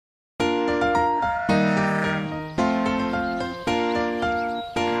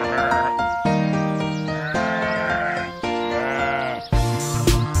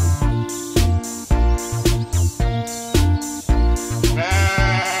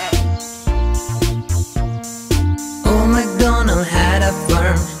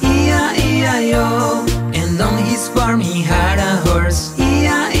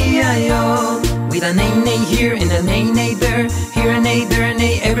a neigh neigh here and a neigh neigh there. Here a neigh, there a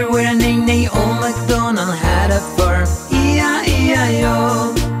neigh, everywhere a neigh neigh. Old MacDonald had a farm,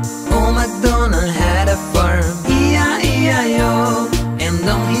 E-I-E-I-O. Old MacDonald had a farm, E-I-E-I-O. And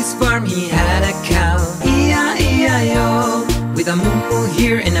on his farm he had a cow, E-I-E-I-O. With a moo-moo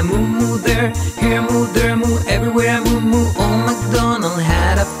here and a moo-moo there. Here a moo, there a moo, everywhere a moo-moo. Old MacDonald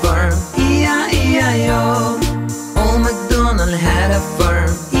had a farm, E-I-E-I-O. Old MacDonald had a farm,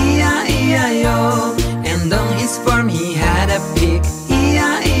 E-I-E-I-O. And on his farm he had a pig,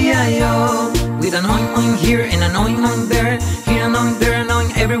 E-I-E-I-O. With an oink oink here and an oink oink there. Here an oink, there an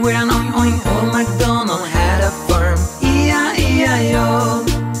oink, everywhere an oink oink. Old MacDonald had a farm, E-I-E-I-O.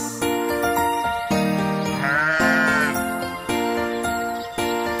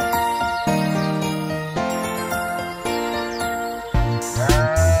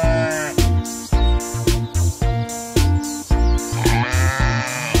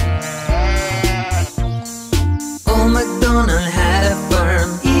 Old MacDonald had a farm,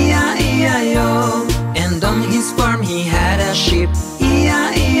 E-I-E-I-O. And on his farm he had a sheep,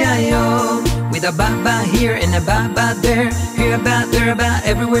 E-I-E-I-O. With a ba-ba here and a ba-ba there. Here a ba, there a ba,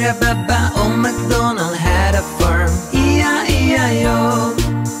 everywhere a ba-ba. Old MacDonald had a farm, E-I-E-I-O.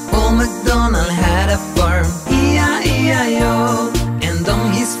 Old MacDonald had a farm, E-I-E-I-O. And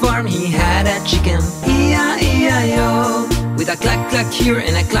on his farm he had a chicken, E-I-E-I-O. With a clack clack here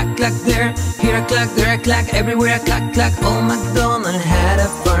and a clack clack there. Here a clack, there a clack, everywhere a clack clack. Old MacDonald had a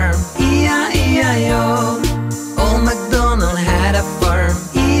farm, E-I-E-I-O. Old MacDonald had a farm,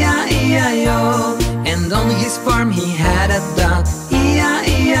 E-I-E-I-O. And on his farm he had a dog,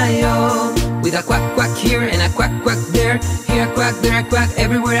 E-I-E-I-O. With a quack quack here and a quack quack there. Here a quack, there a quack,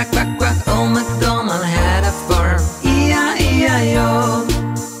 everywhere a quack quack. Old MacDonald had a farm, E-I-E-I-O.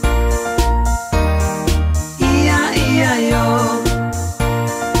 E-I-E-I-O.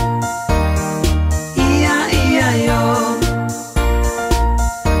 E-I-E-I-O.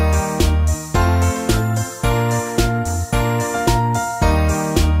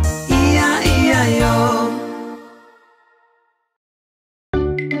 E-I-E-I-O.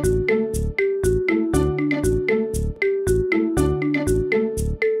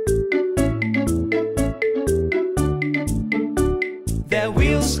 The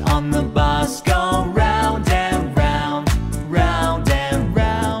wheels on the bus go round and round, round and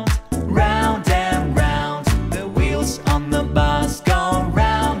round, round and round. The wheels on the bus go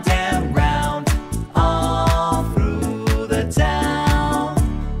round and round, all through the town.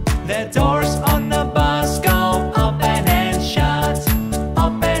 The doors on the bus go open and shut,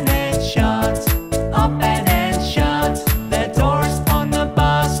 open and shut, open and shut. The doors on the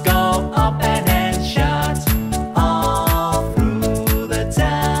bus go open and shut, all through the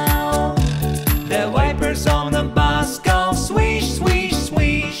town. The wipers on the bus go swish, swish,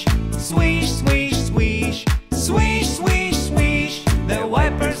 swish, swish, swish, swish, swish, swish, swish. The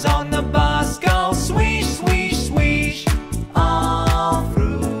wipers on the bus go swish, swish, swish, all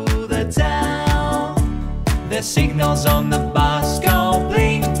through the town. The signals on the bus go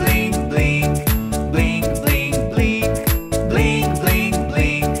blink, blink, blink, blink, blink, blink, blink, blink,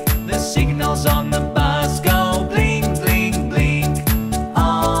 blink. The signals on the bus go blink, blink, blink,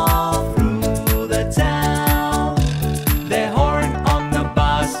 all through the town. The horn on the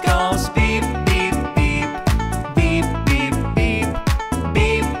bus goes beep, beep, beep, beep, beep, beep,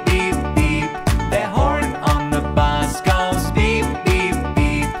 beep, beep, beep. The horn on the bus goes beep, beep,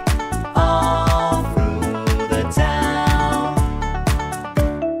 beep, all through the town.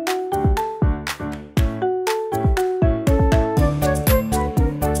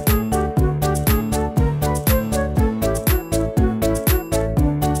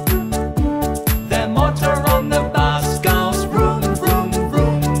 The motor on the bus goes vroom, vroom,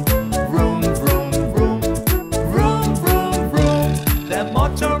 vroom, vroom, vroom, vroom, vroom, vroom, vroom. The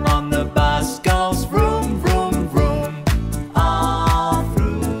motor on the bus goes vroom, vroom, vroom, all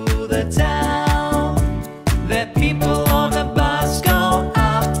through the town. The people on the bus go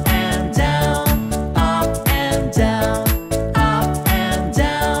up and down, up and down, up and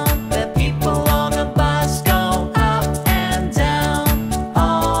down. The people on the bus go up and down,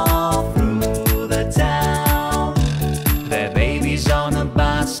 all through the town. The babies on the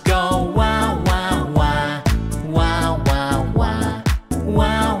bus go wow, wow, wow, wow, wow, wow,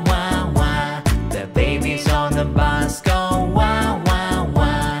 wow,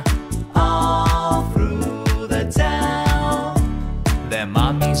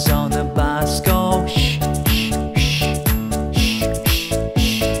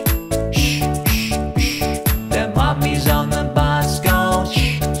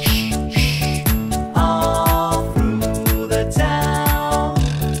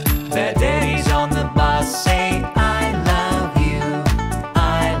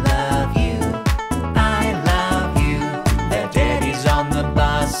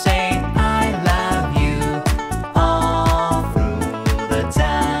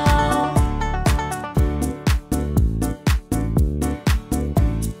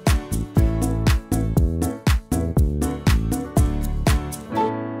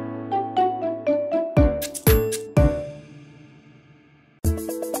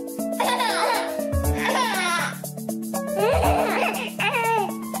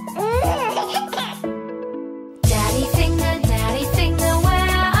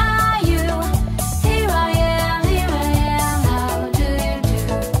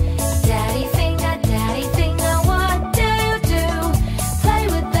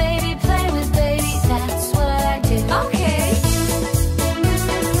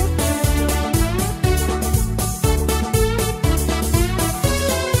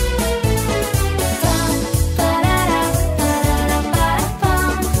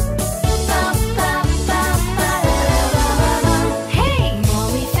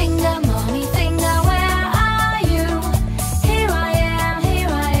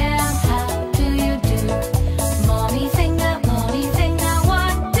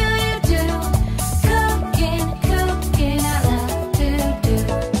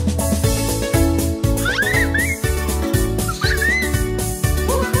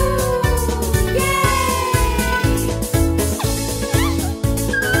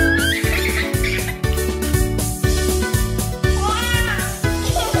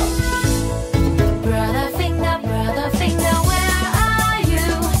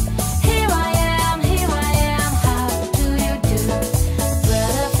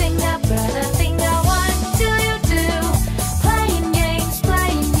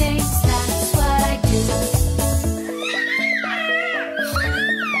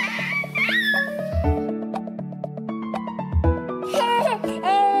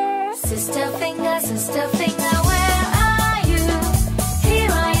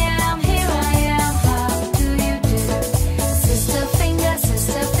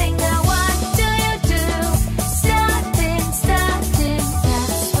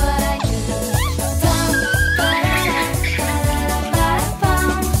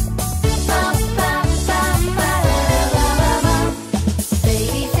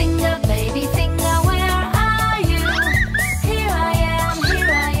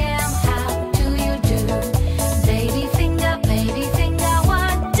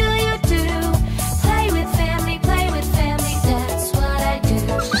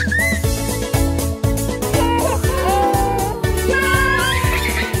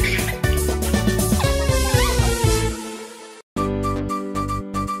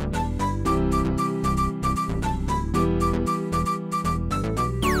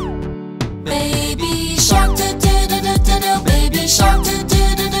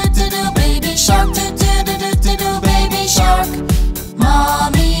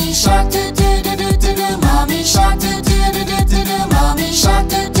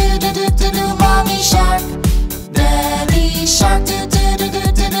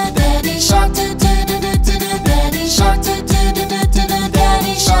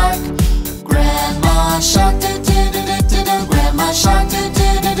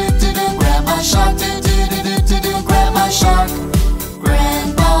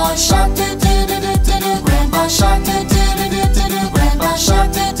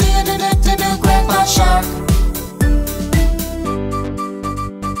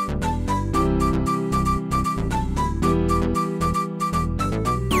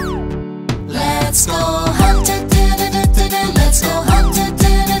 let's go hunt. Let's go hunt.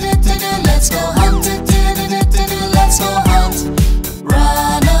 Let's go hunt. Let's go hunt.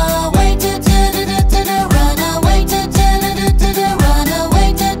 Run away. Run away. Run away. Run away. Run away.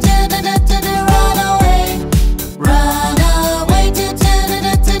 Run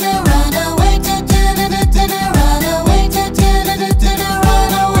away. Run away.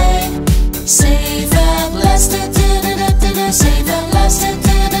 Run away. Safe at last. Safe at last.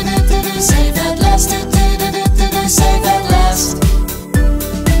 Safe at last. Safe at last.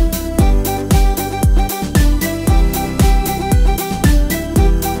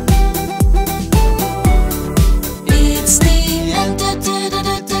 It's the end.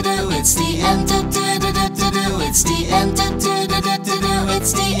 It's the end. It's the end.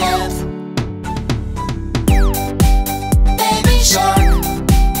 It's the end. Baby shark.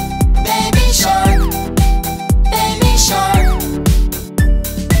 Baby shark. Baby shark.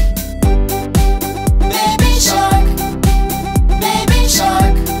 Baby shark. Baby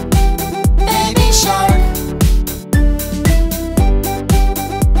shark. Baby shark.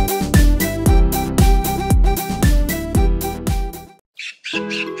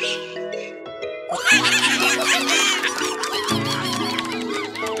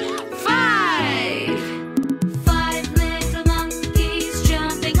 Five little monkeys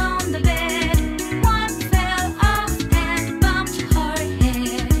jumping on the bed. One fell off and bumped her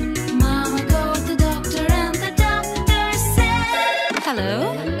head. Mama called the doctor and the doctor said,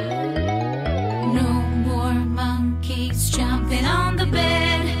 hello? No more monkeys jumping on the bed.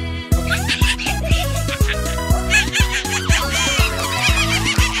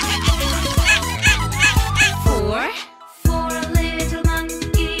 Four little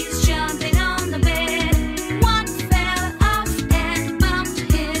monkeys jumping on the bed. One fell off and bumped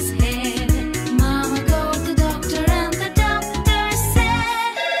his head. Mama called the doctor and the doctor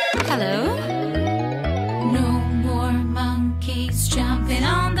said, hello? No more monkeys jumping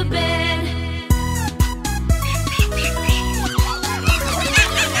on the bed.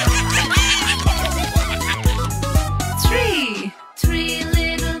 Three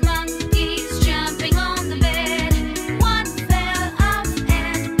little monkeys jumping on the bed. One fell off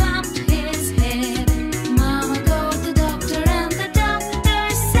and bumped his head. Mama called the doctor and the doctor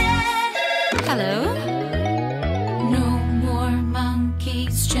said, hello? No more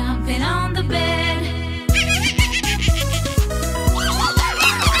monkeys jumping on